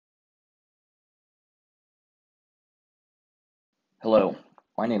Hello,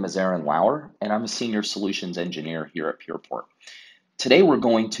 my name is Aaron Lauer, and I'm a Senior Solutions Engineer here at Pureport. Today, we're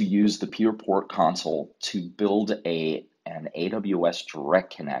going to use the Pureport console to build an AWS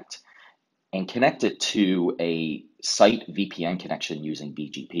Direct Connect and connect it to a site VPN connection using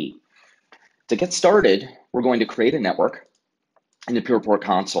BGP. To get started, we're going to create a network in the Pureport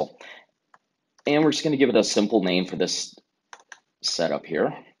console, and we're just going to give it a simple name for this setup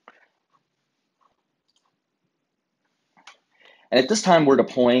here. And at this time, we're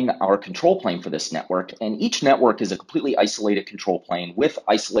deploying our control plane for this network, and each network is a completely isolated control plane with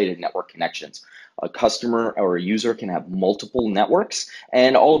isolated network connections. A customer or a user can have multiple networks,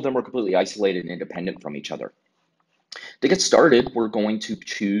 and all of them are completely isolated and independent from each other. To get started, we're going to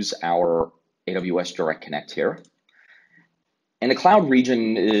choose our AWS Direct Connect here. And the cloud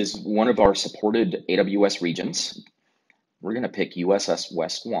region is one of our supported AWS regions. We're going to pick USS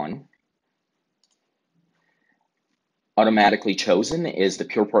West 1. Automatically chosen is the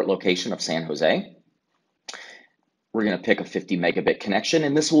Pureport location of San Jose. We're going to pick a 50 megabit connection,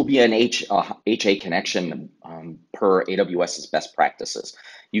 and this will be an HA connection per AWS's best practices.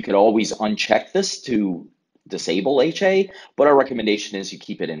 You could always uncheck this to disable HA, but our recommendation is you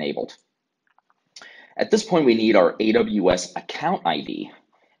keep it enabled. At this point, we need our AWS Account ID,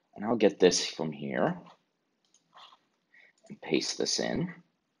 and I'll get this from here and paste this in.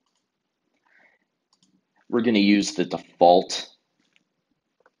 We're going to use the default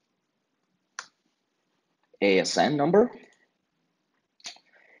ASN number.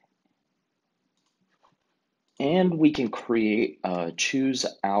 And we can choose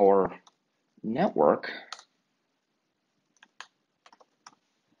our network.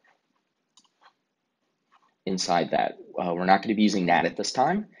 Inside that, we're not going to be using that at this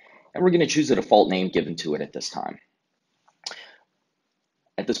time. And we're going to choose a default name given to it at this time.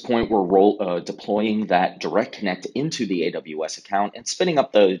 At this point, we're deploying that Direct Connect into the AWS account and spinning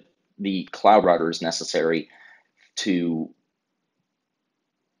up the cloud routers necessary to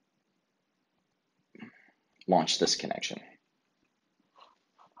launch this connection.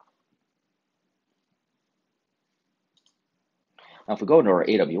 Now, if we go into our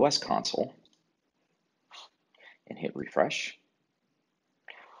AWS console and hit refresh,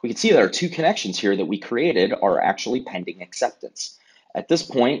 we can see that our two connections here that we created are actually pending acceptance. At this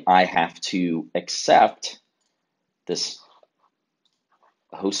point, I have to accept this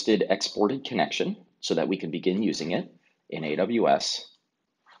hosted exported connection so that we can begin using it in AWS.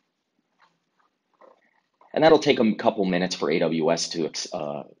 And that'll take a couple minutes for AWS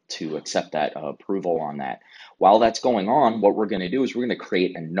to accept that approval on that. While that's going on, what we're going to do is we're going to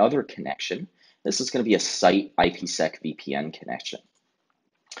create another connection. This is going to be a site IPsec VPN connection.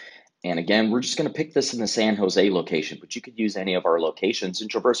 And again, we're just going to pick this in the San Jose location, but you could use any of our locations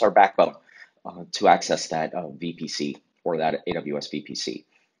and traverse our backbone to access that VPC or that AWS VPC.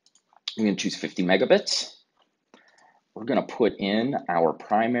 I'm going to choose 50 megabits. We're going to put in our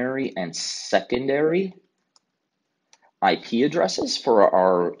primary and secondary IP addresses for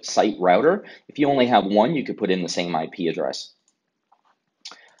our site router. If you only have one, you could put in the same IP address.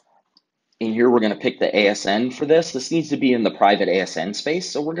 In here, we're going to pick the ASN for this. This needs to be in the private ASN space,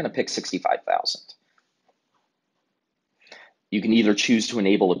 so we're going to pick 65,000. You can either choose to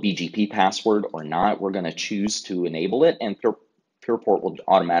enable a BGP password or not. We're going to choose to enable it, and Pureport will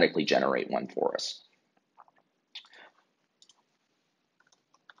automatically generate one for us.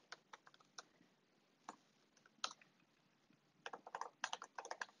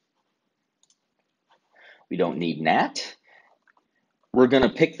 We don't need NAT. We're going to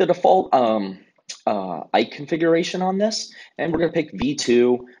pick the default IKE configuration on this, and we're going to pick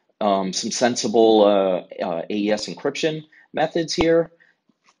V2, some sensible AES encryption methods here,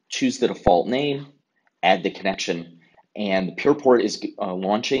 choose the default name, add the connection, and Pureport is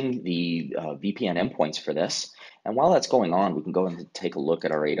launching the VPN endpoints for this. And while that's going on, we can go and take a look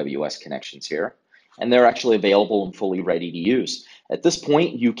at our AWS connections here, and they're actually available and fully ready to use. At this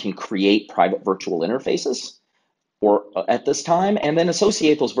point, you can create private virtual interfaces or at this time, and then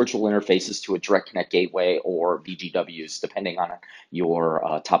associate those virtual interfaces to a Direct Connect gateway or VGWs, depending on your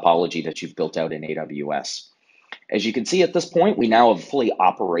topology that you've built out in AWS. As you can see at this point, we now have a fully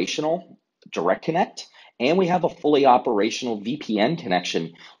operational Direct Connect, and we have a fully operational VPN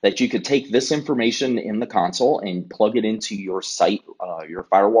connection that you could take this information in the console and plug it into your site, your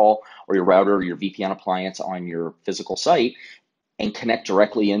firewall or your router or your VPN appliance on your physical site, and connect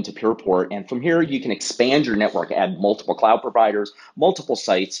directly into Pureport. And from here, you can expand your network, add multiple cloud providers, multiple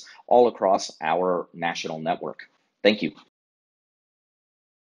sites all across our national network. Thank you.